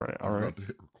forgot to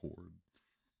hit record.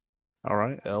 All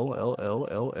right. L L L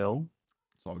L L.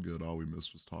 It's all good. All we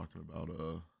missed was talking about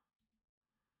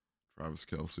Travis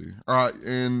Kelsey. All right,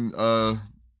 and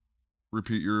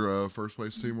repeat your first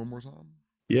place team one more time.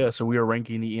 Yeah. So we are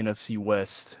ranking the NFC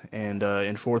West, and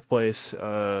in fourth place,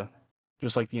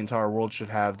 just like the entire world should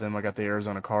have them. I got the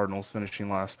Arizona Cardinals finishing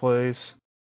last place.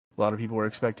 A lot of people were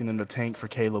expecting them to tank for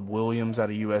Caleb Williams out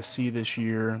of USC this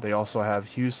year. They also have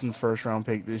Houston's first round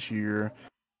pick this year.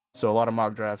 So a lot of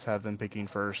mock drafts have them picking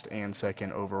first and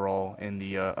second overall in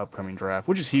the upcoming draft,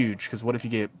 which is huge because what if you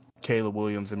get Caleb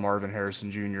Williams and Marvin Harrison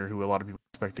Jr., who a lot of people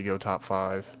expect to go top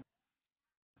five?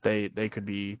 They could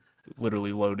be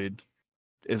literally loaded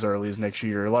as early as next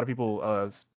year. A lot of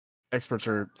people, experts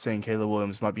are saying Caleb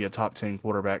Williams might be a top 10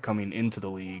 quarterback coming into the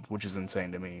league, which is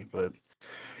insane to me. But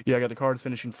yeah, I got the Cards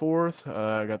finishing fourth.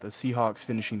 I got the Seahawks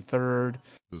finishing third.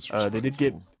 They did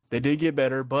get Disrespectful. they did get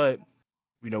better, but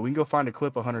we can go find a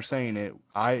clip of Hunter saying it.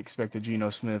 I expected Geno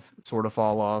Smith sort of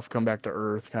fall off, come back to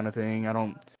earth kind of thing. I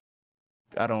don't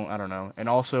know. And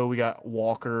also we got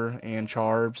Walker and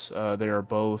Charbs. They are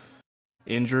both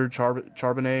injured.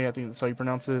 Charbonnet, I think that's how you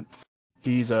pronounce it.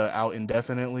 He's out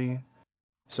indefinitely.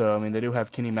 So I mean, they do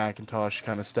have Kenny McIntosh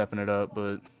kind of stepping it up,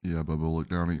 but Yeah, Bubba, look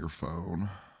down at your phone.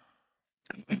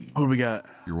 who do we got?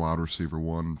 Your wide receiver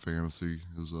one fantasy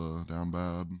is down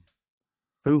bad.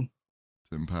 Who?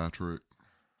 Tim Patrick.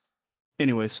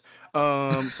 Anyways, so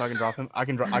I can drop him. I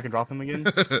can drop him again.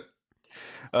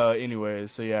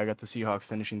 Anyways, so yeah, I got the Seahawks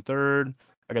finishing third.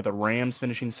 I got the Rams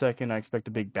finishing second. I expect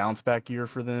a big bounce back year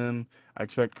for them. I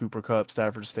expect Cooper Kupp,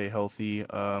 Stafford to stay healthy.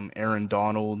 Aaron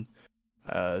Donald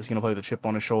is going to play with a chip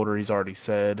on his shoulder. He's already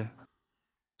said.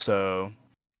 So,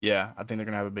 yeah, I think they're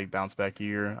going to have a big bounce back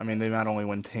year. I mean, they might only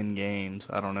win 10 games.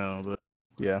 I don't know, but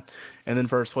yeah. And then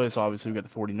first place, obviously, we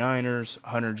got the 49ers.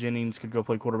 Hunter Jennings could go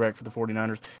play quarterback for the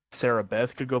 49ers. Sarah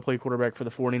Beth could go play quarterback for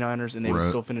the 49ers, and they would Brett.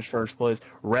 still finish first place.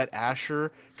 Rhett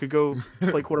Asher could go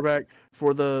play quarterback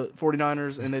for the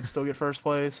 49ers, and they'd still get first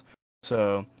place.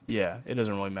 So, yeah, it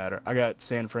doesn't really matter. I got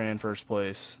San Fran first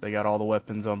place. They got all the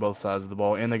weapons on both sides of the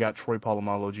ball, and they got Troy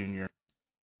Polamalu Jr.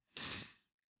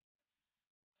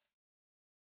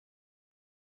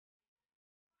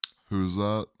 Who's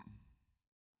that?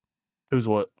 Who's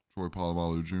what? Troy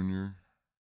Polamalu Jr.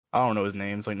 I don't know his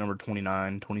name. It's like number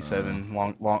 29, Uh, 27.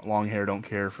 Long hair, don't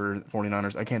care for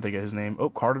 49ers. I can't think of his name. Oh,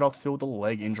 carted off the field with a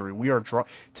leg injury.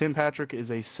 Tim Patrick is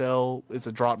a sell. It's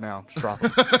a drop now. Just drop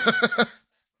him.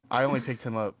 I only picked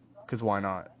him up because why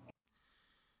not?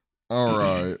 all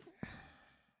right.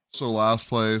 So last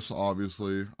place,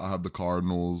 obviously, I have the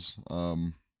Cardinals.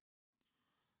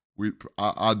 We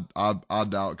I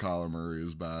doubt Kyler Murray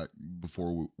is back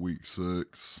before week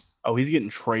 6. Oh, he's getting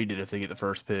traded if they get the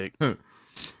first pick.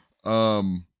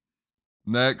 um,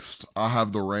 next I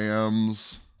have the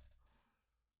Rams.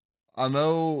 I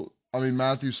know. I mean,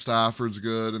 Matthew Stafford's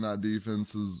good, and that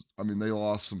defense is. I mean, they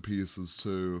lost some pieces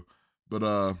too, but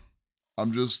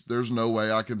I'm just. There's no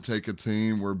way I can take a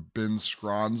team where Ben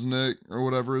Skronznick or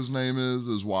whatever his name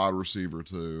is wide receiver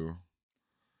too.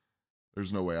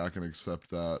 There's no way I can accept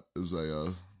that as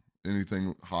a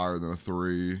anything higher than a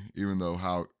 3, even though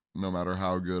no matter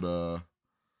how good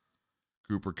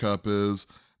Cooper Kupp is.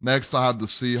 Next, I have the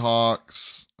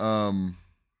Seahawks.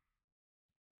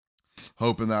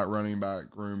 Hoping that running back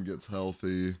room gets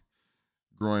healthy.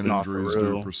 Groin Not for injuries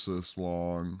do real. persist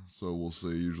long, so we'll see.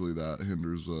 Usually that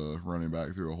hinders a running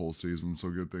back through a whole season, so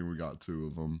good thing we got 2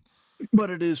 of them.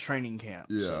 But it is training camp,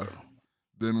 Yeah. so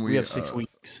Then we we have 6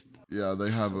 weeks. yeah,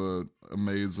 they have a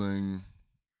amazing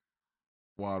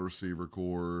wide receiver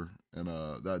core and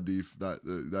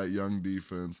that young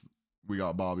defense. We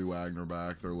got Bobby Wagner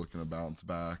back. They're looking to bounce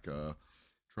back,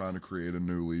 trying to create a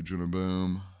new Legion of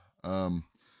Boom.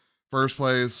 First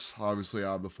place, obviously,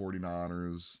 I have the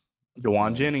 49ers.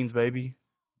 Dewan Um, Jennings, baby.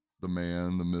 the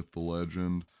man, the myth, the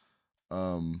legend.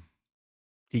 Um,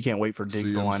 He can't wait for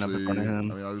Diggs to line up in front of CMC. I him.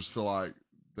 mean, I just feel like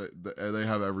they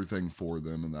have everything for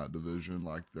them in that division.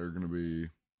 Like they're the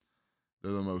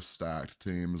most stacked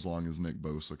team as long as Nick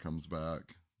Bosa comes back.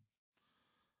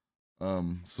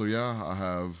 So yeah, I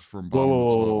have from Whoa, bottom whoa, to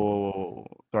whoa, top. whoa, whoa,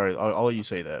 whoa. Sorry, I'll let you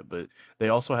say that, but they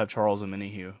also have Charles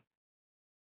Omenihu.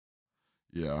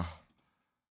 Yeah,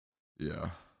 yeah.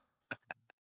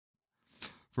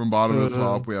 From bottom to Uh,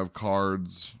 top, we have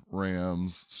Cards,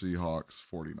 Rams, Seahawks,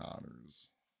 49ers.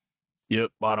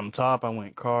 Yep, bottom top, I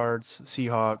went Cards,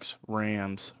 Seahawks,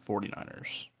 Rams, 49ers.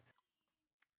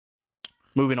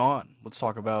 Moving on, let's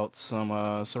talk about some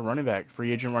running back,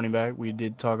 free agent running back. We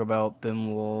did talk about them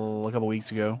a couple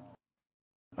weeks ago.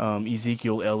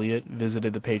 Ezekiel Elliott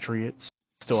visited the Patriots,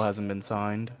 still hasn't been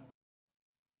signed.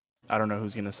 I don't know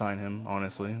who's gonna sign him,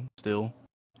 honestly. Still,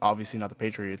 obviously not the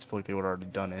Patriots. I feel like they would have already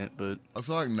done it, but I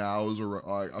feel like now is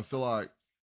like I feel like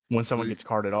when someone Zeke. gets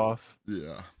carted off,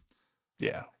 Yeah,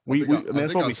 yeah, I I mean,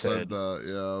 that's think what I we said said. that.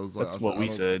 Yeah, I was like That's what we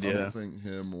said, I don't yeah. think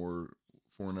him or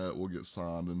Fournette will get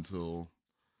signed until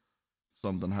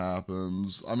something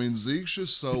happens. I mean, Zeke's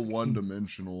just so one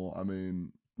dimensional. I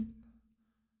mean,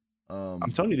 I'm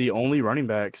um, telling you, the only running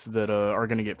backs that are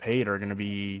gonna get paid are gonna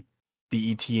be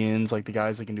the ETNs, like the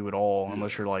guys that can do it all,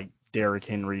 unless yeah. you're like Derrick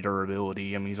Henry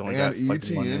durability. I mean, he's only And got like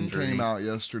one ETN came injury. out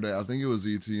yesterday. I think it was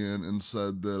ETN and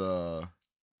said that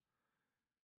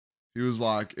he was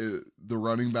like the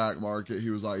running back market. He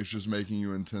was like it's just making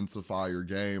you intensify your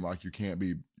game. Like you can't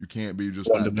be just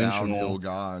One that dimensional. downhill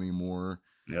guy anymore.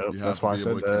 Yep, You have that's to why I be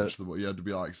able said to that. catch the ball. You have to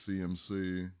be like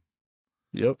CMC.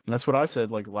 Yep, and that's what I said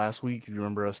like last week. If you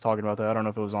remember us talking about that, I don't know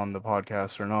if it was on the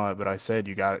podcast or not, but I said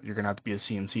you're gonna have to be a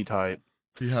CMC type.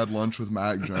 He had lunch with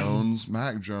Mac Jones.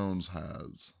 Mac Jones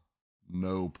has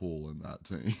no pull in that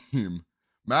team.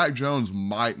 Mac Jones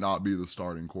might not be the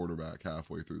starting quarterback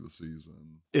halfway through the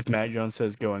season. If Matt Jones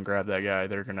says go and grab that guy,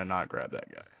 they're gonna not grab that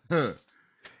guy.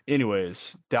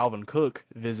 Anyways, Dalvin Cook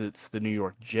visits the New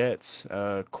York Jets.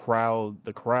 The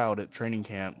crowd at training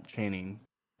camp chanting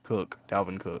Cook,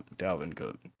 Dalvin Cook, Dalvin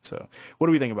Cook. So, what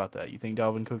do we think about that? You think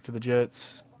Dalvin Cook to the Jets?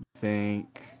 Think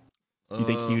you think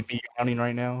he uh, would be running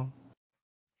right now?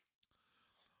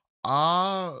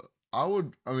 I I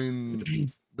would. I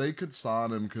mean, they could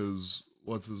sign him because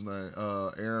what's his name?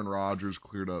 Aaron Rodgers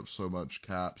cleared up so much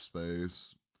cap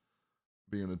space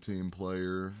being a team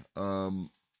player.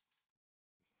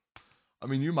 I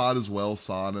mean, you might as well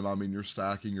sign him. I mean, you're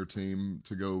stacking your team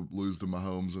to go lose to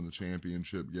Mahomes in the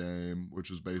championship game, which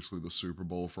is basically the Super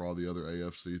Bowl for all the other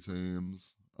AFC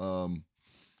teams.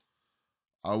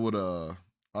 I would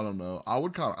I don't know. I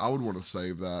would want to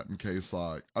save that in case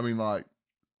like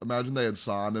imagine they had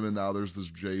signed him and now there's this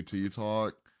JT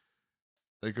talk.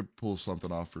 They could pull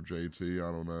something off for JT.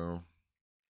 I don't know.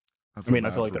 I I feel mean, I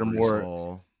feel bad like for they're Brees more.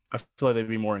 Hall. I feel like they'd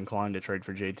be more inclined to trade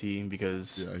for JT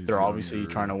because Yeah, he's they're obviously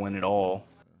trying younger. to win it all.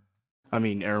 I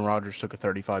mean, Aaron Rodgers took a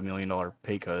 $35 million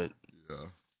pay cut, Yeah.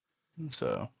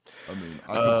 so. I mean,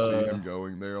 I could see Uh, him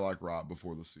going there like right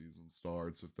before the season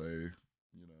starts if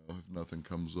if nothing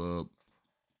comes up.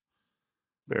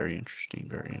 Very interesting.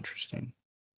 Very interesting.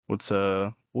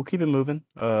 We'll keep it moving.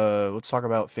 Let's talk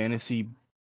about fantasy.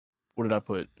 What did I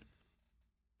put?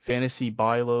 Fantasy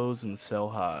buy lows and sell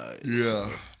highs. Yeah.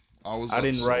 So I was I up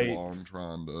didn't so write. long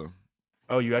trying to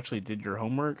Oh, you actually did your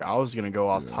homework. I was gonna go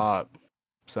off yeah. top.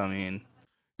 So I mean,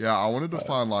 Yeah, I wanted to uh,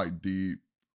 find like deep.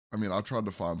 I mean, I tried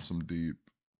to find some deep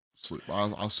sleep.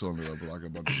 I still ended up with like a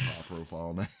bunch of high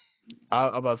profile names.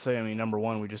 I'm about to say. I mean, number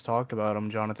one, we just talked about him,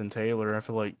 Jonathan Taylor. I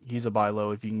feel like he's a buy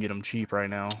low if you can get him cheap right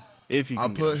now. If you I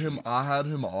can get him put him. cheap. I had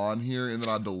him on here, and then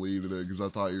I deleted it because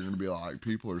I thought you were gonna be like,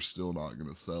 people are still not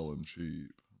gonna sell him cheap.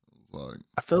 I was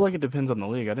I feel like it depends on the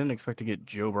league. I didn't expect to get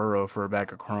Joe Burrow for a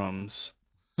bag of crumbs.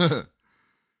 like, bro, I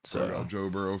So got Joe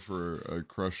Burrow for a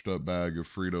crushed up bag of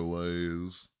Frito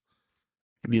Lay's.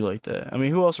 it'd be like that. I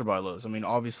mean, who else are buy lows? I mean,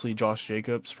 obviously Josh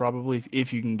Jacobs probably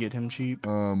if you can get him cheap.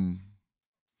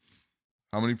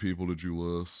 How many people did you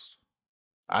list?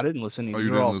 I didn't listen. Oh, These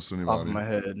you are didn't all list top of anybody. my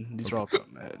head. These are Okay, all top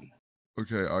of my head.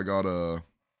 okay.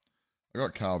 I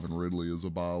got Calvin Ridley as a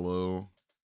buy low.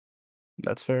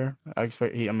 That's fair. I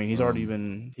expect I mean,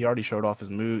 Um, he already showed off his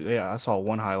move. Yeah, I saw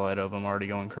one highlight of him already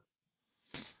going.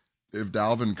 if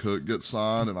Dalvin Cook gets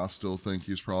signed, and I still think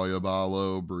he's probably a buy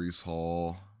low, Brees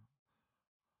Hall.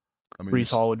 I mean, Brees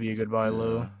Hall would be a good buy yeah,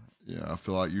 low. yeah. I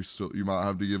feel like you might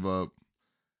have to give up.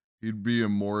 He'd be a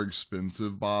more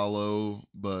expensive buy low,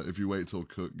 but if you wait till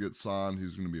Cook gets signed,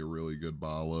 he's going to be a really good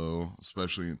buy low.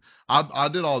 I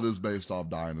did all this based off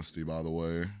Dynasty, by the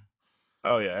way.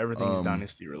 Oh yeah, everything is Um,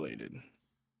 dynasty related.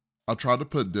 I tried to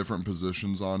put different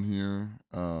positions on here.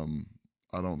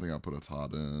 I don't think I put a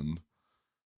tight end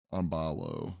on buy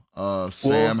low. Well,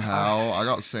 Sam Howell. I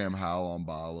got Sam Howell on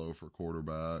buy low for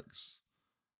quarterbacks.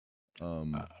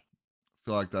 uh,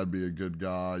 Feel like that'd be a good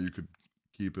guy. You could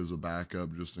keep as a backup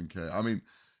just in case. I mean,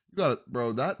 you got it,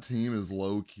 bro. That team is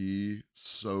low key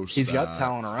so he's got stacked.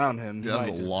 talent around him. He He has a might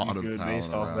just be lot of good talent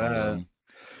based off around that. him.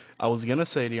 I was gonna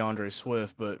say DeAndre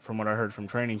Swift, but from what I heard from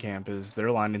training camp is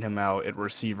they're lining him out at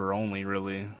receiver only,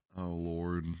 really. Oh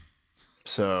Lord.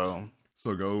 So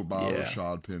So go buy yeah,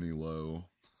 Rashad Penny low.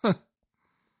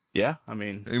 yeah. I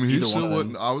mean, I mean, he either one still of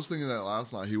wouldn't. them. I was thinking that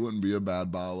last night. He wouldn't be a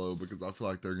bad buy low because I feel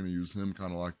like they're going to use him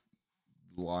kind of like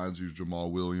the Lions use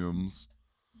Jamal Williams.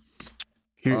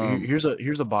 Um,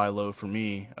 Here's a buy low for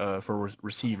me. For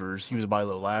receivers, he was a buy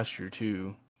low last year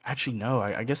too. Actually, no.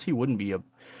 I guess he wouldn't be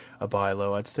a. a buy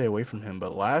low, I'd stay away from him.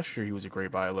 But last year he was a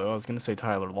great buy low. I was gonna say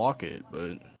Tyler Lockett,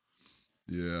 but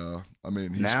Yeah, I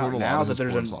mean, he now scored a lot now of that his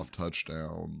there's points an off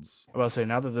touchdowns. I was about to say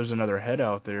now that there's another head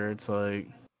out there, it's like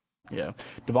yeah,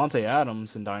 Devontae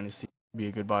Adams in Dynasty would be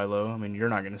a good buy low. I mean, you're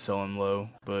not gonna sell him low,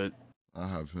 but I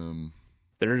have him.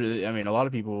 I mean, a lot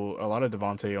of people, a lot of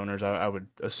Devontae owners, I would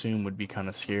assume would be kind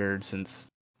of scared since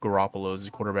Garoppolo's his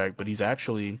quarterback, but he's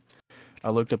actually I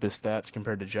looked up his stats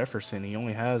compared to Jefferson. He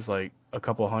only has like a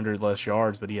couple hundred less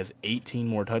yards, but he has 18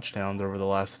 more touchdowns over the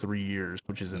last 3 years,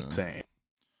 which is Yeah. insane.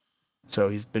 So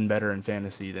he's been better in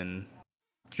fantasy than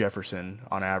Jefferson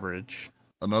on average.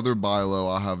 Another buy low,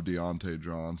 I have Deontay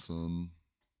Johnson.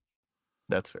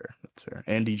 That's fair. That's fair.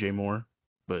 And DJ Moore.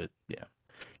 But yeah,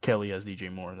 Kelly has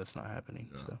DJ Moore. That's not happening.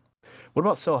 Yeah. So, what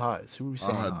about sell highs? Who are we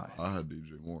selling high? I had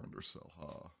DJ Moore under sell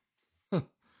high.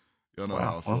 Y'all know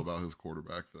how Wow. I feel about his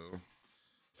quarterback though.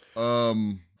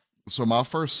 So my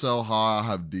first sell high, I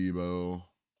have Debo.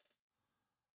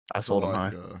 I I feel sold him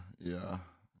like high.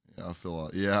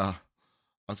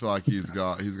 I feel like he's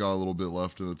got a little bit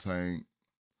left in the tank.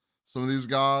 Some of these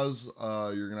guys,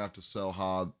 you're gonna have to sell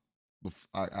high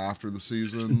after the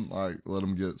season. Like let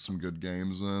them get some good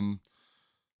games in.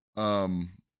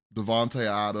 Devontae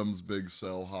Adams, big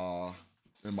sell high,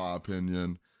 in my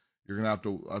opinion. You're gonna have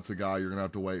to. That's a guy you're gonna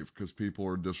have to wait because people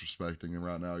are disrespecting him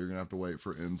right now. You're gonna have to wait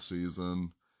for in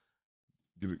season,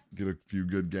 get a few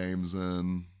good games in,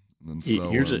 and then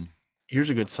sell Here's a him. here's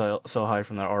a good sell high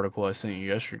from that article I sent you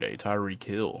yesterday. Tyreek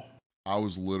Hill. I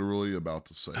was literally about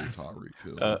to say Tyreek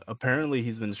Hill. Apparently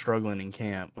he's been struggling in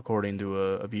camp, according to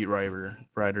a beat writer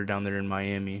down there in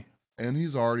Miami. And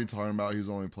he's already talking about he's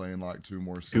only playing like 2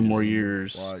 more 2 more seasons.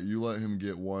 years. Like you let him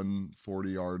get one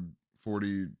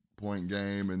 40-point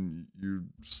game, and you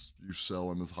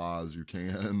sell him as high as you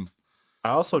can. I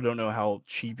also don't know how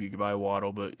cheap you could buy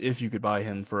Waddle, but if you could buy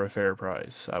him for a fair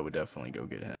price, I would definitely go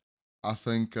get him. I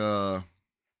think, Or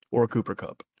Cooper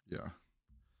Cup. yeah.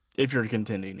 If you're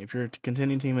contending. If you're a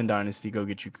contending team in Dynasty, go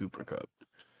get you Cooper Cup.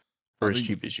 For I as think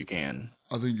cheap as you can.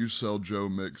 I think you sell Joe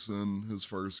Mixon his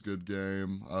first good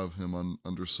game. I have him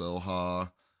under sell high.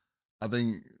 I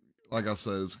think, like I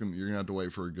said, you're gonna have to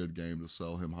wait for a good game to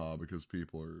sell him high because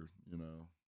people are,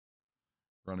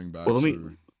 running Well, backs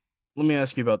are. let me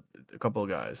ask you about a couple of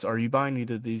guys. Are you buying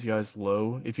either of these guys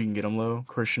low, if you can get them low?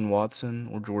 Christian Watson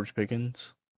or George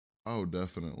Pickens? Oh,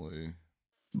 definitely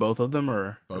Both of them,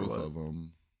 or both what? of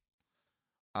them.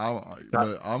 Not,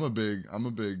 But I'm a big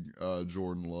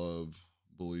Jordan Love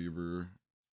believer,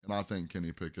 and I think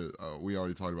Kenny Pickett. We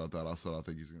already talked about that. I said I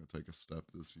think he's going to take a step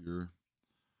this year.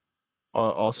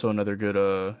 also another good,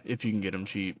 if you can get him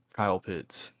cheap, Kyle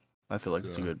Pitts. I feel like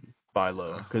it's a Yeah, good buy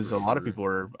low yeah, because for a lot of sure. people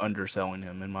are underselling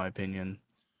him, in my opinion,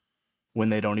 when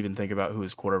they don't even think about who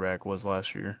his quarterback was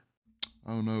last year.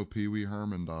 Oh no, Pee Wee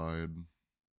Herman died.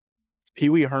 Pee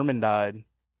Wee Herman died.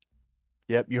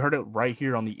 Yep, you heard it right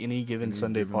here on the Any Given Any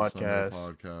Sunday given Sunday podcast.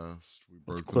 podcast, we Let's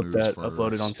broke the clip news that,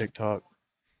 upload it on first. TikTok.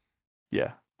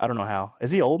 Yeah, I don't know how.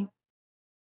 Is he old?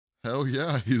 Hell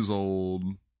yeah, he's old.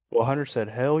 Well, Hunter said,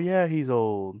 hell yeah, he's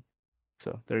old.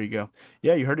 So there you go.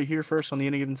 Yeah, you heard it here first on the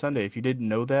Any Given Sunday. If you didn't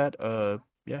know that,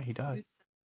 yeah, he died.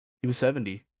 He was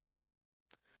 70.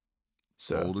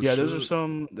 So Old as yeah, shit.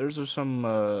 those are some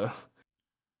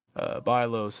buy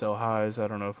low, sell highs. I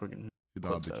don't know if we can He died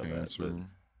clips to out of that, but cancer.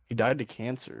 he died to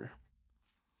cancer.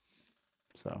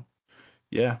 So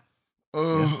yeah, yeah.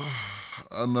 Uh,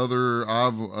 I have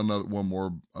another one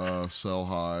more sell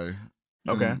high.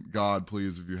 Okay. And God,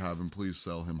 please, if you have him, please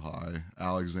sell him high.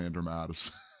 Alexander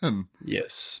Madison.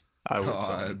 Yes, I would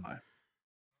sell him God. high.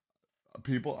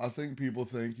 I think people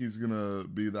think he's gonna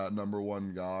be that number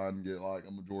one guy and get like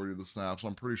a majority of the snaps.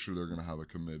 I'm pretty sure they're gonna have a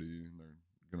committee and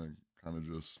they're gonna kind of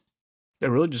just, It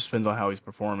really just depends on how he's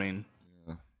performing.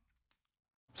 yeah.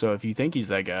 So if you think he's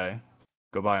that guy,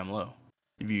 go buy him low.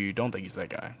 If you don't think he's that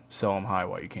guy, sell him high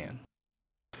while you can.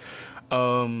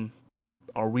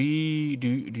 Are we? Do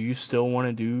you still want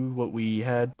to do what we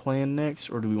had planned next,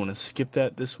 or do we want to skip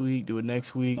that this week? Do it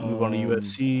next week? Move on to Um,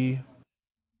 UFC?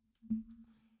 I'm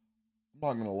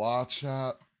not gonna lie,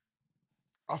 chat.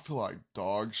 I feel like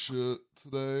dog shit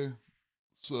today,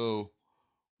 so we'll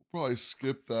probably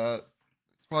skip that.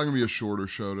 It's probably gonna be a shorter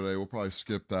show today. We'll probably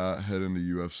skip that, head into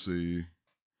UFC,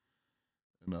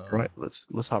 and Right. Let's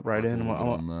hop right talk a in. little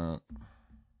bit on that.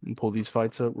 I'm pull these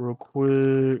fights up real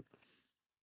quick.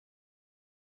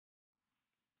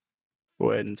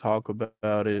 Go ahead and talk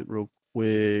about it real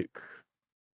quick.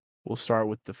 We'll start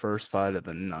with the first fight of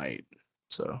the night.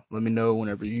 So let me know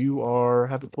whenever you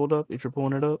have it pulled up, if you're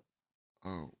pulling it up.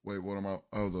 Oh wait, what am I?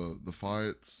 Oh, the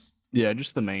fights. Yeah,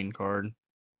 just the main card.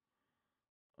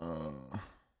 Uh,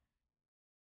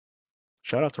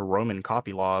 Shout out to Roman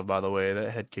Kopylov, by the way.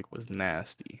 That head kick was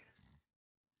nasty.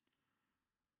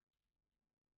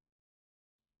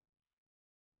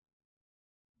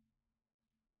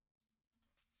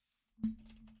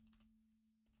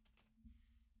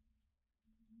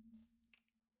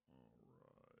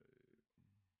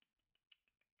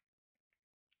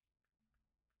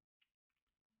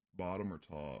 Bottom or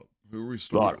top? Who are we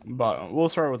starting? Bottom. We'll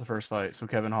start with the first fight. So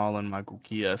Kevin Holland, Michael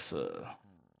Chiesa.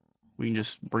 We can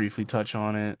just briefly touch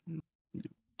on it.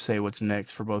 Say what's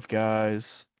next for both guys.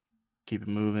 Keep it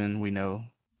moving. We know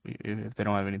if they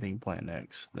don't have anything planned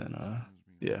next, then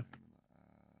yeah.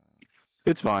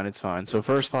 It's fine. It's fine. So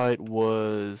first fight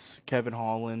was Kevin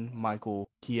Holland, Michael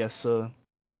Chiesa.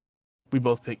 We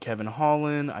both picked Kevin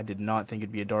Holland. I did not think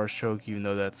it'd be a Darce choke, even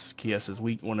though that's Chiesa's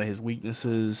one of his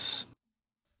weaknesses.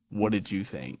 What did you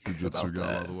think about guy,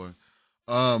 that? by the way.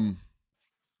 I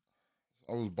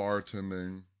was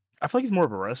bartending. I feel like he's more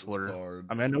of a wrestler.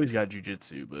 I mean, I know he's got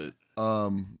jiu-jitsu, but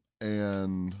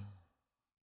and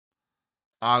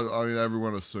I mean,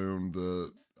 everyone assumed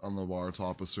that on the bar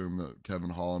top assumed that Kevin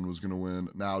Holland was going to win.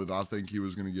 Now, did I think he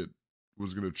was going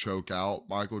to choke out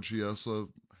Michael Chiesa?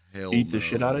 Hell beat no. the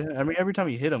shit out of him. I mean, every time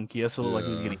he hit him, Chiesa looked like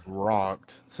he was getting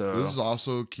rocked. So this is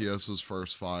also Chiesa's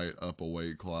first fight up a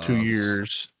weight class. 2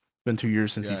 years. Been 2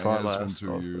 years since he fought last. It's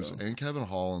been 2 years. And Kevin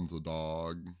Holland's a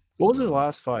dog. What was his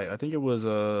last fight? I think it was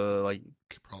like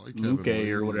probably Luke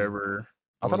or whatever.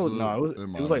 I thought it was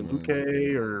it was like Luke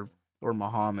or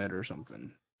Muhammad or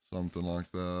something. Something like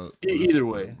that. Either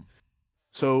way.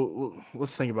 So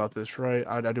let's think about this, right?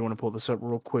 I do want to pull this up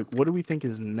real quick. What do we think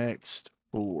is next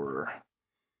for?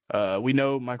 We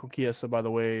know Michael Chiesa, by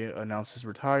the way, announced his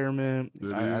retirement.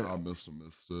 Did he? I missed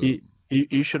it.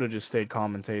 He should have just stayed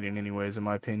commentating anyways, in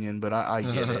my opinion, but I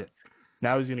get it.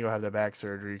 Now he's going to go have that back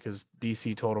surgery because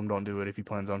DC told him don't do it if he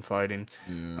plans on fighting.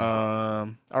 Yeah.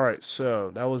 All right, so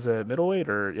that was at middleweight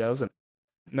or, yeah, it was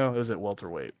at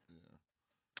welterweight.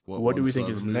 Yeah. What do we think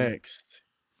is next?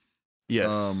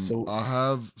 Yes. Mine's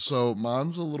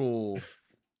a little...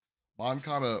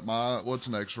 what's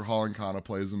next for Holland kind of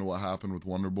plays into what happened with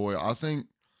Wonder Boy. I think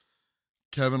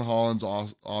Kevin Holland's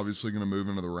obviously going to move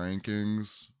into the rankings.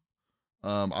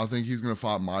 I think he's going to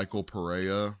fight Michael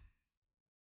Pereira.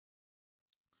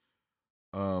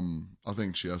 I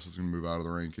think Chiesa's going to move out of the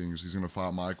rankings. He's going to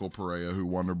fight Michael Pereira, who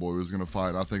Wonder Boy was going to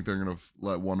fight. I think they're going to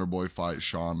let Wonder Boy fight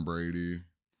Sean Brady.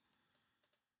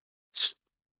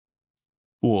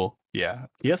 Cool. Yeah.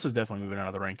 Chiesa's definitely moving out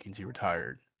of the rankings. He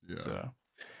retired. Yeah. So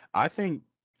I think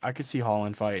I could see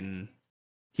Holland fighting.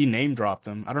 He name dropped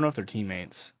them. I don't know if they're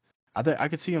teammates. I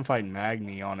could see him fighting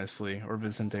Magny, honestly, or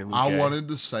Vicente Luque. I wanted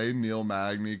to say Neil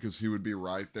Magny because he would be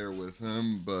right there with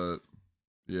him, but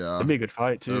yeah. It'd be a good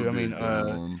fight, too. I mean,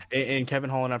 and Kevin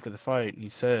Holland, after the fight, he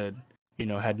said,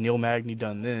 had Neil Magny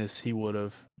done this, he would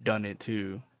have done it,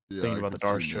 too. Yeah, thinking about the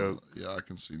Darce choke. Yeah, I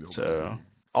can see Neil Magny.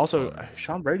 Also,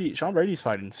 Sean Brady's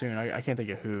fighting soon. I can't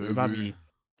think of who. It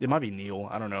might be Neil.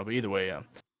 I don't know, but either way, yeah.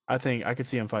 I think I could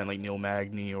see him fighting like Neil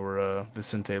Magny or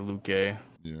Vicente Luque.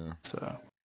 Yeah. So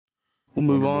we'll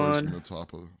move on. He's gonna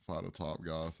fight a top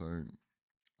guy, I think.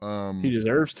 He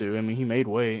deserves to. I mean, he made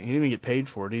weight. He didn't even get paid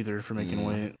for it either for making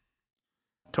weight.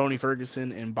 Tony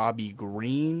Ferguson and Bobby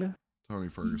Green. Tony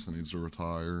Ferguson needs to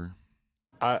retire.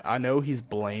 I know he's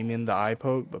blaming the eye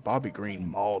poke, but Bobby Green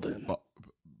mauled him.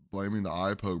 Blaming the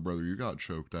eye poke, brother. You got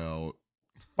choked out.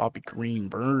 Bobby Green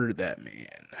murdered that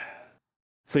man.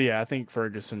 So, yeah, I think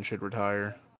Ferguson should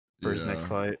retire for his next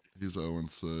fight. He's 0-6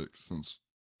 since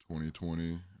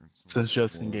 2020. Since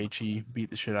Justin Gaethje beat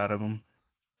the shit out of him.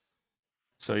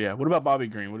 So, yeah, what about Bobby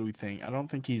Green? What do we think? I don't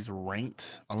think he's ranked.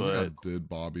 I don't think I did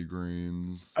Bobby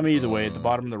Green's. I mean, either way, at the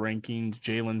bottom of the rankings,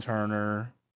 Jalen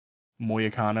Turner,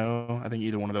 Moyakano. I think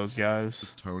either one of those guys.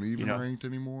 Is Tony even ranked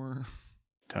anymore?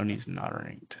 Tony's not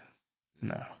ranked.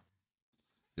 No.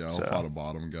 Yeah, I'll fight a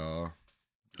bottom guy.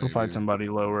 He'll fight somebody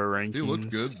lower rankings. He looked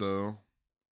good, though.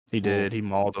 He did. He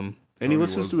mauled him. And he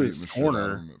listens to his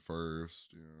corner. At first,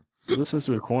 yeah. He listens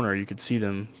to his corner. You could see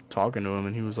them talking to him,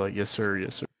 and he was like, yes, sir,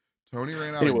 yes, sir. Tony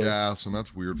ran out of gas, and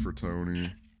that's weird for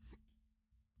Tony.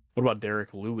 What about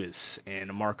Derek Lewis and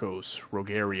Marcos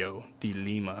Rogerio de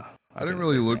Lima? I didn't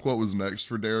really look what was next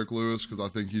for Derek Lewis, because I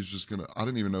think he's just going to... I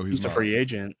didn't even know he's a free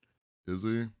agent. Is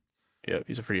he? Yeah,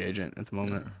 he's a free agent at the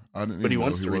moment. Yeah. I didn't but even he know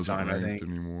wants he to wasn't resign, ranked I think.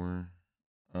 anymore.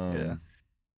 Yeah.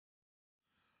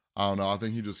 I don't know. I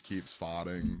think he just keeps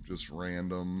fighting, just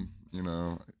random,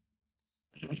 Well,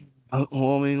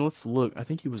 I mean, let's look. I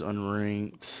think he was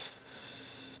unranked.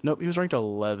 Nope, he was ranked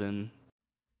 11.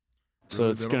 So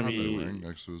really? it's going to be... rank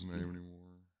next to his name anymore.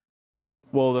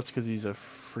 Well, that's because he's a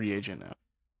free agent now.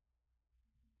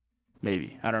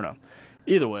 Maybe. I don't know.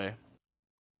 Either way,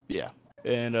 Yeah.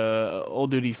 And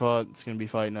old dude he fought is gonna be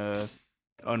fighting a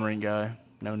unranked guy,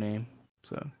 no name.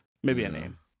 So maybe a Yeah.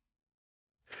 name.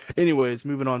 Anyways,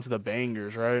 moving on to the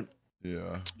bangers, right?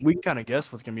 Yeah. We can kind of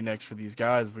guess what's gonna be next for these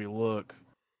guys if we look.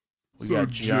 We So got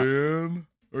Jan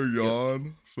or Yep.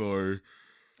 Jan, sorry.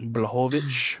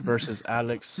 Blachowicz versus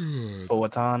Alex Good.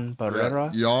 Poatan Yeah,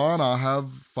 Barrera. Jan, I have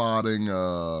fighting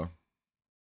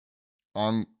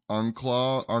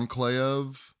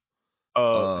Enclave.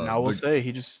 Now I will The say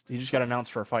he just got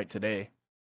announced for a fight today.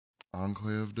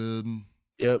 Enclave did.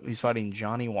 Yep, he's fighting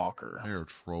Johnny Walker. They are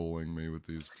trolling me with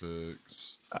these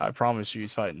picks. I promise you,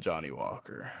 he's fighting Johnny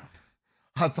Walker.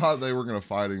 I thought they were gonna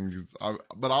fight him,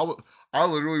 I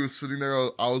literally was sitting there.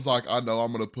 I was like, I know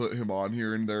I'm gonna put him on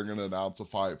here, and they're gonna announce a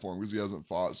fight for him because he hasn't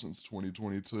fought since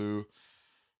 2022.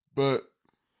 But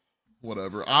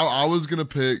whatever. I was gonna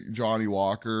pick Johnny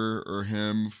Walker or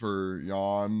him for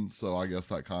Jan, so I guess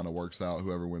that kind of works out.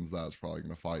 Whoever wins that is probably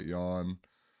gonna fight Jan.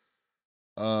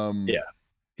 Yeah, Um,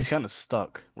 he's kind of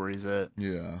stuck where he's at.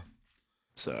 yeah.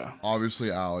 So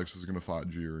Obviously, Alex is gonna fight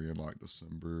Jiri in like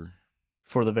December,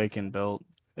 for the vacant belt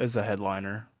as the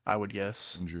headliner, I would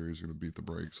guess. and Jiri's gonna beat the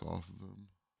brakes off of him.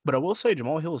 But I will say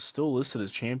Jamal Hill is still listed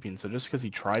as champion. So just because he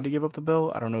tried to give up the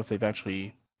belt, I don't know if they've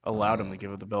actually allowed him to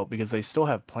give up the belt because they still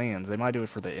have plans. They might do it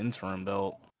for the interim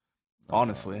belt.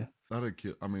 Honestly, that'd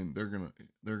kill. I mean, they're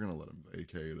gonna let him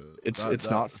vacate it. it's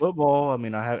not football. I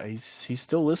mean, he's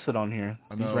still listed on here.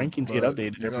 I These know, rankings get but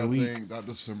updated you every gotta week. think that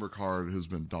December card has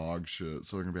been dog shit.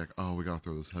 So they're gonna be like, oh, we gotta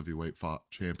throw this heavyweight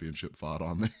championship fight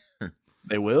on there.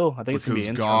 They will. I think it's gonna be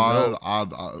Because an interim God,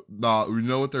 belt. nah, you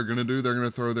know what they're gonna do? They're gonna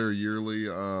throw their yearly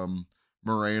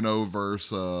Moreno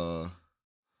versus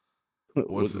what's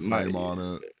Was his my name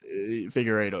on it?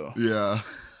 Figueiredo? Yeah,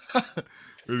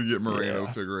 we're gonna get Moreno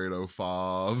Yeah. Figueiredo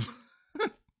 5.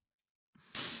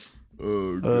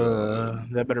 Oh God,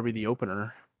 That better be the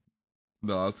opener.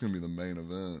 no, that's gonna be the main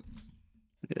event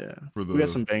Yeah. for We got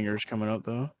the some bangers coming up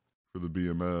though.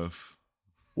 BMF.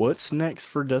 What's next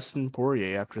for Dustin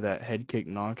Poirier after that head kick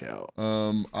knockout?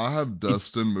 I have He,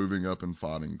 Dustin moving up and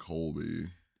fighting Colby.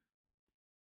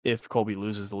 if Colby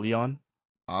loses to Leon,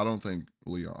 I don't think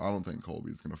Leon. I don't think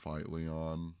Colby's gonna fight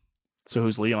Leon. so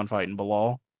who's Leon fighting?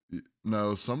 Bilal?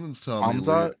 No, something's telling me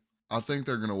Hamzat I think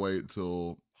they're gonna wait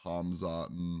till Hamzat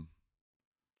and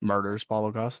murders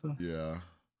Paulo Costa? yeah.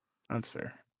 That's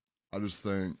fair. I just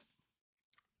think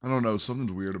I don't know.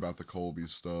 Something's weird about the Colby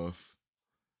stuff. Um,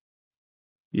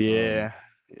 Yeah.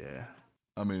 Yeah.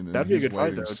 I mean, and That'd be a he's good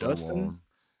fight waiting though. so long.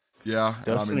 Yeah,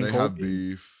 and I Dustin mean and they have Colby.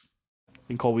 beef. I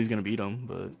think Colby's gonna beat him,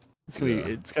 but Yeah,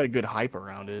 it's got a good hype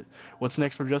around it. What's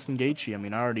next for Justin Gaethje? I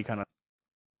mean, I already kind of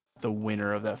the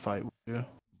winner of that fight. Yeah.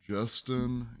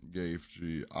 Justin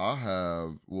Gaethje. I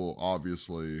have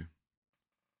obviously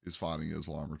he's fighting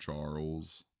Islam or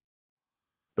Charles.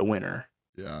 The winner.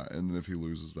 Yeah, and then if he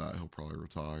loses that, he'll probably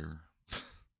retire.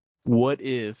 What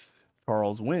if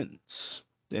Charles wins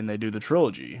and they do the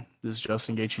trilogy? Is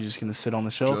Justin Gaethje just gonna sit on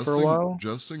the shelf for a while?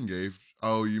 Justin Gaethje.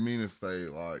 Oh, you mean if they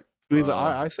like? Because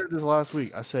I said this last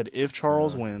week. I said if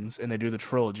Charles Yeah, wins and they do the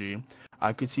trilogy,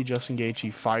 I could see Justin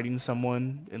Gaethje fighting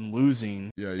someone and losing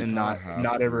yeah. You and kind of not have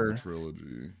not to with the ever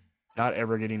trilogy. not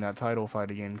ever getting that title fight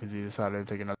again because he decided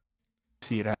to take another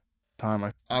see it at the time.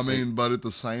 I I think. mean, but at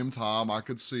the same time, I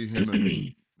could see him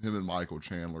and Michael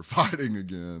Chandler fighting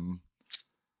again.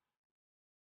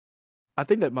 I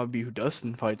think that might be who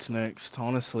Dustin fights next,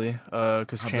 honestly.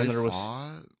 Because Have they Chandler was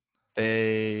fought?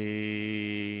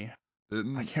 they I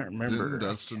Didn't can't didn't remember.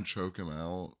 Dustin choke him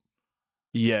out?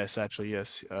 Yes, actually,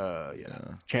 yes. Yeah. Yeah.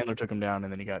 Chandler took him down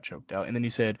and then he got choked out. And then he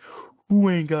said, "Who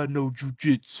ain't got no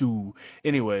jujitsu?"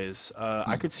 Anyways,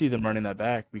 I Hmm. could see them running that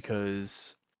back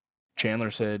because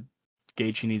Chandler said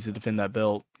Gaethje needs to defend that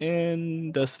belt,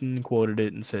 and Dustin quoted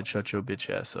it and said, "Shut your bitch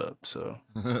ass up." So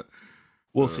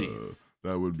we'll see.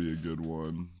 That would be a good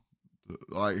one.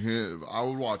 Like him, I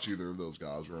would watch either of those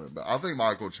guys run it back. I think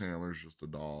Michael Chandler's just a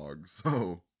dog,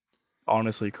 so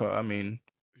Honestly, I mean,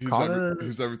 Connor,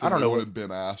 he's I everything don't they know what. wanted Ben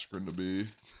Askren to be.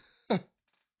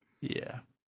 Yeah,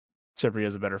 except for he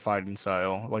has a better fighting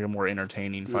style, like a more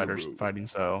entertaining Yeah, fighting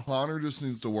style. Connor just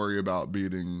needs to worry about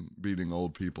beating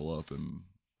old people up in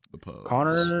the pubs.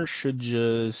 Connor should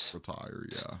just Retire,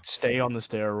 yeah. stay on the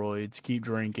steroids, keep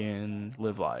drinking,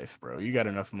 live life, bro. You got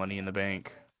enough money in the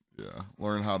bank. Yeah.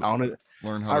 Learn how to I want to.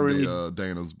 learn how I to be really.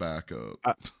 Dana's backup.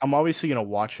 I'm obviously gonna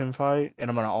watch him fight, and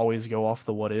I'm gonna always go off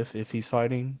the what if he's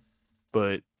fighting,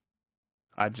 but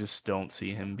I just don't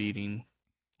see him beating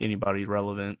anybody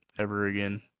relevant ever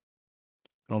again.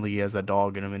 I don't think he has that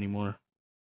dog in him anymore.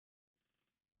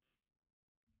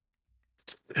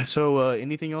 So,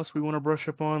 anything else we want to brush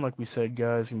up on? Like we said,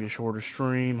 guys, gonna be a shorter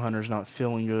stream. Hunter's not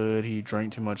feeling good. He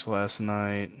drank too much last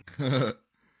night.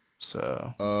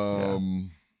 So, yeah.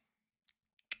 um,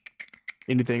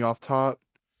 Anything off top?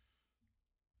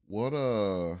 what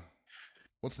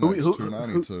what's Who we next? Two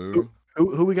ninety two.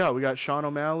 who we got? We got Sean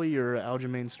O'Malley or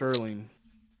Aljamain Sterling?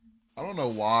 I don't know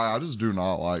why. I just do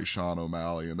not like Sean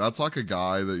O'Malley, and that's like a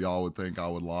guy that y'all would think I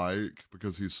would like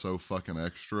because he's so fucking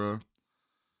extra.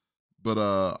 But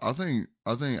I think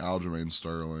Aljamain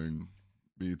Sterling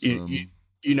beats You you him.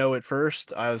 you know, at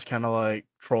first I was kind of like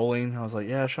trolling. I was like,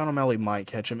 yeah, Sean O'Malley might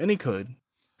catch him, and he could.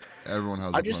 Everyone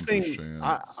has I a just puncher's think chance.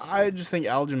 I just think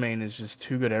Aljamain is just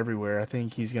too good everywhere. I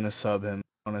think he's gonna sub him.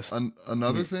 Honestly,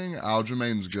 Another thing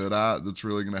Aljamain's good at that's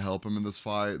really going to help him in this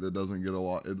fight that doesn't get a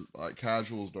lot, like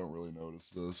casuals don't really notice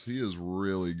this. He is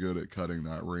really good at cutting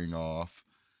that ring off.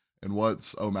 And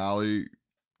what's O'Malley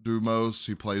do most?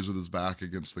 He plays with his back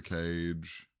against the cage,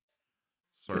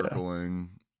 yeah. circling.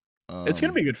 It's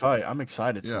gonna be a good fight. I'm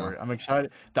excited Yeah. for it. I'm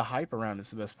excited. The hype around is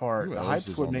the best part. Who The else hype's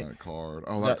is what on make that card?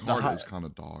 Oh, that the card hype is kind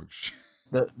of dog shit.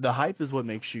 the hype is what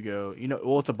makes you go. You know,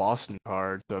 well, it's a Boston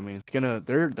card, so I mean, it's gonna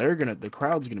they're gonna the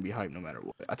crowd's gonna be hyped no matter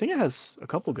what. I think it has a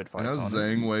couple good It fights has on it.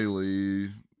 Zhang Wei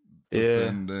Li Yeah,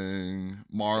 defending.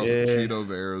 yeah. Cheeto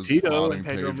Vera's Cheeto and fighting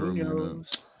Pedro Pedro Munoz.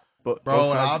 Munoz, but both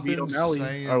Bro, and guys beat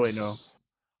O'Malley. Oh wait, no.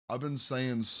 I've been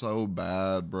saying so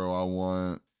bad,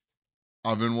 bro.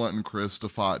 I've been wanting Chris to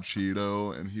fight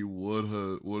Cheeto, and he would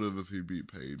have if he beat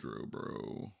Pedro,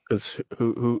 bro. Because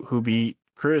who beat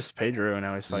Chris Pedro and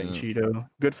now he's fighting Yeah, Cheeto.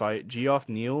 Good fight. Geoff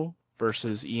Neal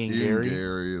versus Ian Ian Gary.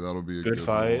 Gary, that'll be a Good good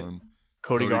fight. one.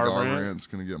 Cody Cody Garbrandt, Garbrandt's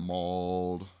gonna get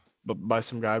mauled. but by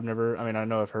some guy I've never. I mean, I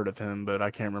know I've heard of him, but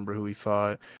I can't remember who he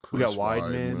fought. We got Chris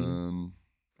Weidman, Weidman.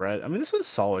 Brett. I mean, this is a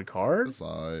solid card. That's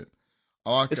alright.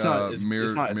 I like It's not as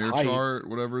hype. Mirchart,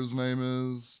 whatever his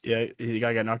name is. Yeah, the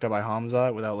guy got knocked out by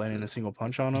Hamzat without landing a single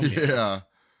punch on him. Yeah, Yeah,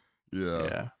 yeah.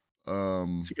 yeah, it's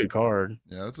Um, a good card.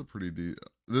 yeah, it's a pretty deep.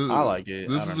 I This, like it.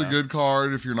 I this don't is a know. good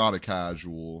card if you're not a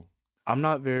casual. I'm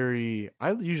not very.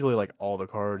 I usually like all the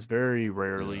cards. Very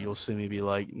rarely Yeah. you'll see me be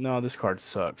like, no, this card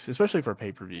sucks, especially for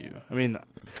pay-per-view. I mean,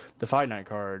 the fight night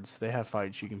cards, they have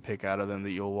fights you can pick out of them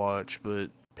that you'll watch, but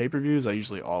pay-per-views I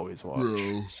usually always watch. Bro,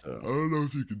 I So, don't know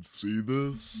if you can see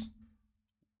this.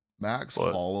 Max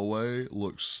but Holloway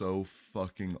looks so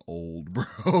fucking old,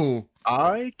 bro.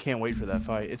 I can't wait for that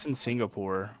fight. It's in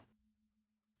Singapore,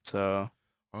 so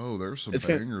Oh, there's some it's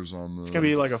gonna bangers on it's gonna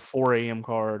be like a this. 4 a.m.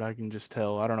 card. I can just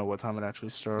tell. I don't know what time it actually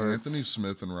starts. Anthony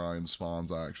Smith and Ryan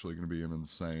Spawn's actually going to be an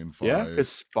insane Yeah, fight. because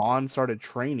Spawn started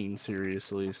training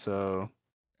seriously. So,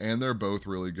 And they're both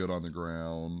really good on the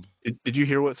ground. did you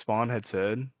hear what Spawn had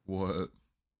said? What?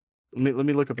 Let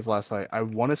me look up his last fight. I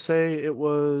want to say it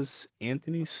was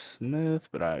Anthony Smith,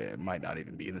 but it might not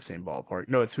even be in the same ballpark.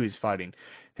 No, it's who he's fighting.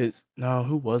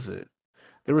 Who was it?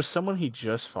 There was someone he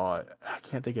just fought. I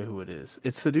can't think of who it is.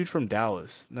 It's the dude from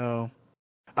Dallas. No,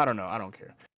 I don't know. I don't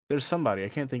care. There's somebody. I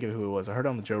can't think of who it was. I heard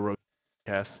on the Joe Rogan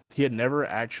podcast. He had never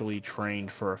actually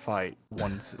trained for a fight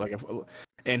once,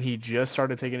 and he just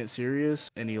started taking it serious,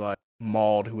 and he like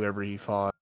mauled whoever he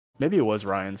fought. Maybe it was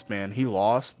Ryan's man. He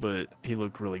lost, but he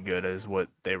looked really good, as what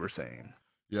they were saying.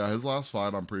 Yeah, his last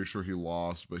fight, I'm pretty sure he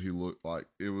lost, but he looked like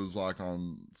it was like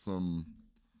on some.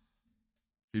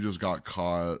 He just got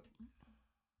caught.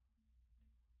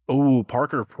 Oh,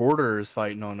 Parker Porter is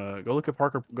fighting on a. Go look at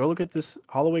Parker. Go look at this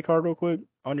Holloway card real quick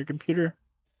on your computer.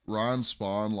 Ryan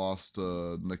Spawn lost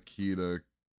to Nikita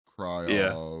Yeah.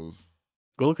 Kryov.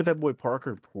 Go look at that boy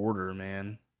Parker Porter,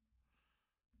 man.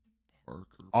 Parker.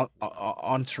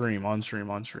 On stream, on stream,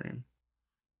 on stream.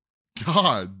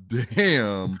 God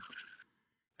damn.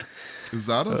 Is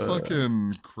that a fucking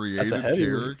That's a created heavyweight.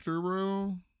 character,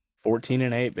 bro?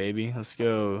 14-8, baby. Let's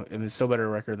go. And it's still better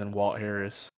record than Walt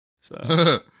Harris.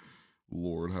 So.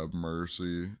 Lord have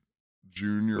mercy.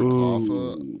 Junior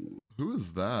Taffa. Ooh. Who is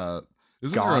that?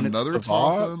 Isn't there Gone. It's another Taffa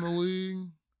Spivak. in the league?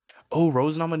 Oh,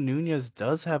 Rosenama Nunez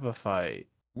does have a fight.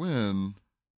 When?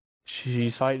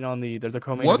 She's fighting on they're the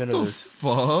co-main What event the of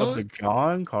the fuck?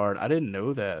 Gone card. I didn't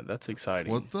know that. That's What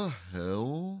exciting. the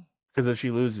hell? Because if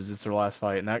she loses, it's her last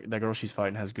fight, and that girl she's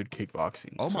fighting has good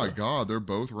kickboxing. Oh my So god, they're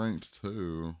both ranked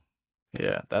too.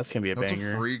 yeah, that's gonna be a That's a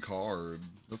banger. free card.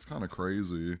 That's kind of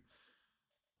crazy.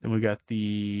 Then we got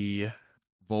the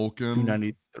Vulcan.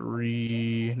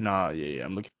 293. Nah, yeah,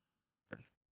 I'm looking.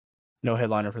 No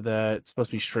headliner for that. It's supposed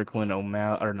to be Strickland,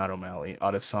 O'Malley, or not O'Malley,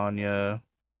 Adesanya,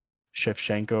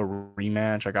 Shevchenko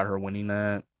rematch. I got her winning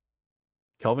that.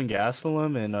 Kelvin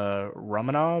Gastelum and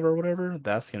Romanov or whatever.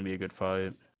 That's gonna be a good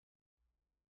fight.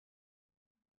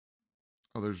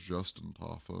 Oh, there's Justin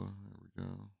Taffa. There we go.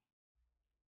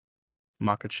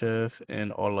 Makachev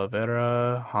and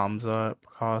Oliveira, Hamza,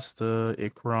 Costa,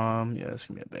 Ikram. Yeah, it's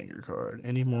gonna be a banger card.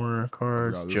 Any more I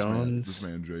cards? forgot this Jones.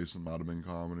 man Jason might have been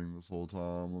commenting this whole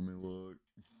time. Let me look.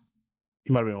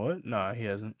 He might have been what? Nah, he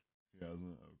hasn't. He hasn't?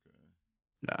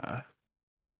 Okay. Nah.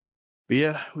 But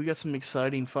yeah, we got some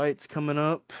exciting fights coming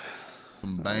up.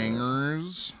 Some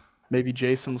bangers. Maybe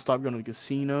Jason will stop going to the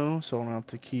casino, so I don't have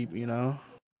to keep, Hey,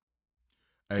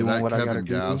 doing that what I gotta Kevin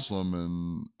do. Gaslam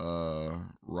and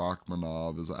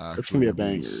Rachmanov is That's actually gonna be a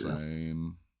gonna be banger.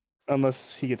 insane.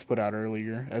 Unless he gets put out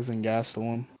earlier, as in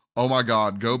Gastelum. Oh my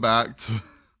God, go back to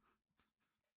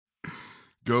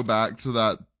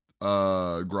that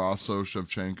Grasso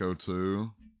Shevchenko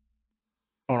too.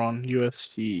 Hold on,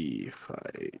 UFC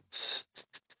fights.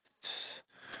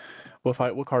 What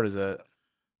fight? What card is that?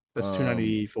 That's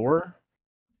 294.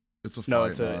 It's a No,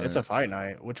 fight it's a night. fight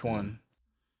night. Which Yeah. one?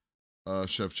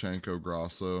 Shevchenko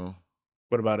Grasso.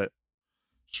 What about it?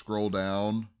 Scroll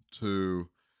down to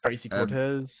Tracy Ed.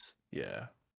 Cortez. Yeah.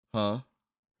 Huh?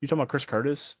 You talking about Chris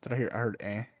Curtis? Did I hear? I heard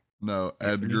No,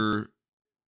 Anthony. Edgar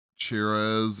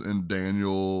Chirez and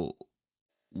Daniel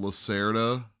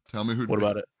Lacerda. Tell me who. What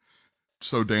about it?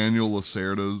 So Daniel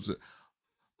Lacerda's.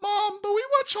 Mom, but we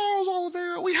want Charles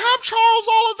Oliveira. We have Charles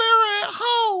Oliveira at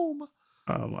home.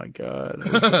 Oh my God.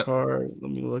 Where's the card?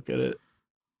 Let me look at it.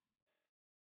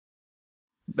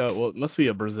 No, well, it must be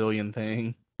a Brazilian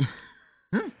thing.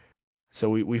 So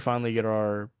we finally get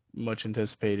our much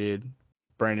anticipated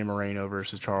Brandon Moreno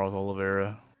versus Charles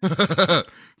Oliveira.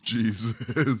 Jesus.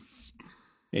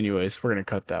 Anyways, we're gonna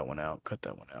cut that one out.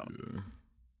 Yeah.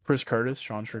 Chris Curtis,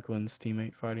 Sean Strickland's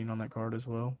teammate, fighting on that card as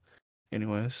well.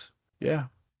 Anyways, yeah,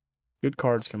 good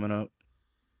cards coming up.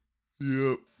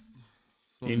 Yep.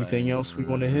 Some Anything else we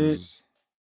want to hit? bangers.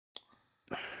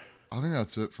 I think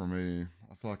that's it for me.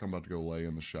 I feel like I'm about to go lay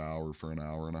in the shower for an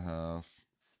hour and a half.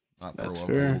 Might That's throw up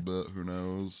a fair. little bit. Who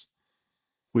knows?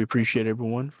 We appreciate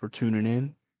everyone for tuning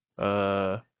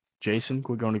in. Jason,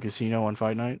 we're going to casino on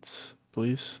fight nights,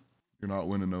 please. You're not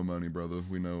winning no money, brother.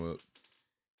 We know it.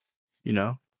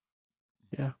 Yeah.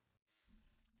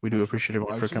 We do appreciate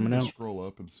everyone for coming out. Scroll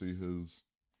up and see his.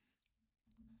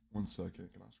 1 second.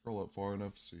 Can I scroll up far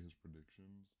enough to see his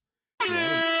predictions? He might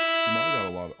have got a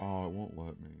lot of. Oh, it won't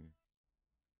let me.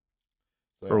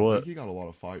 So For I what? think he got a lot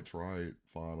of fights right,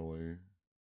 finally.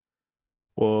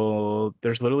 Well,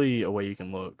 there's literally a way you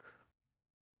can look.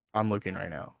 I'm looking right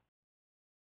now.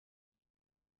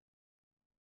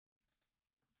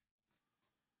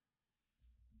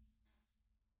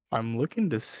 I'm looking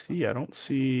to see. I don't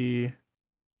see.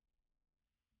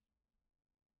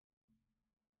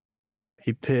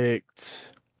 He picked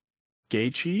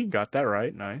Gaethje. Got that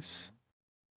right. Nice.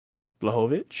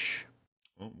 Blachowicz.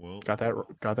 Oh, well. Got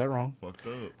that wrong. Fucked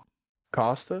up.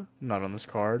 Costa. Not on this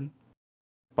card.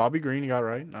 Bobby Green got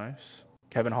right. Nice.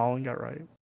 Kevin Holland got right.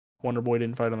 Wonder Boy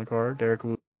didn't fight on the card. Derek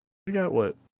Wu. He got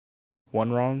what?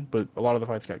 One wrong, but a lot of the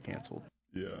fights got canceled.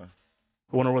 Yeah.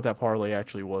 I wonder what that parlay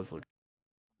actually was.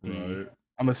 Right.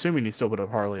 I'm assuming he still put a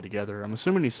parlay together. I'm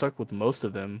assuming he stuck with most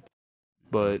of them,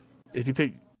 but if you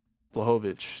pick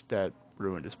Blachowicz, that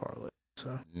ruined his parlay.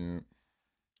 So. Yeah.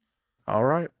 All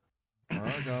right. All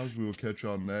right, guys. We will catch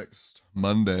y'all next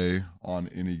Monday on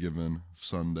any given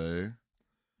Sunday.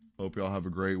 Hope y'all have a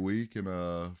great week and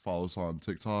follow us on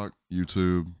TikTok,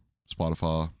 YouTube,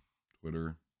 Spotify,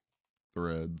 Twitter,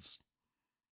 Threads,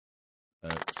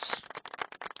 X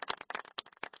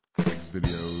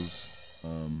videos,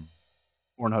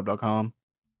 Pornhub.com.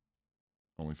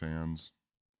 OnlyFans.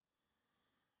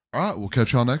 All right, we'll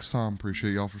catch y'all next time.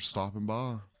 Appreciate y'all for stopping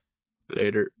by.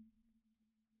 Later.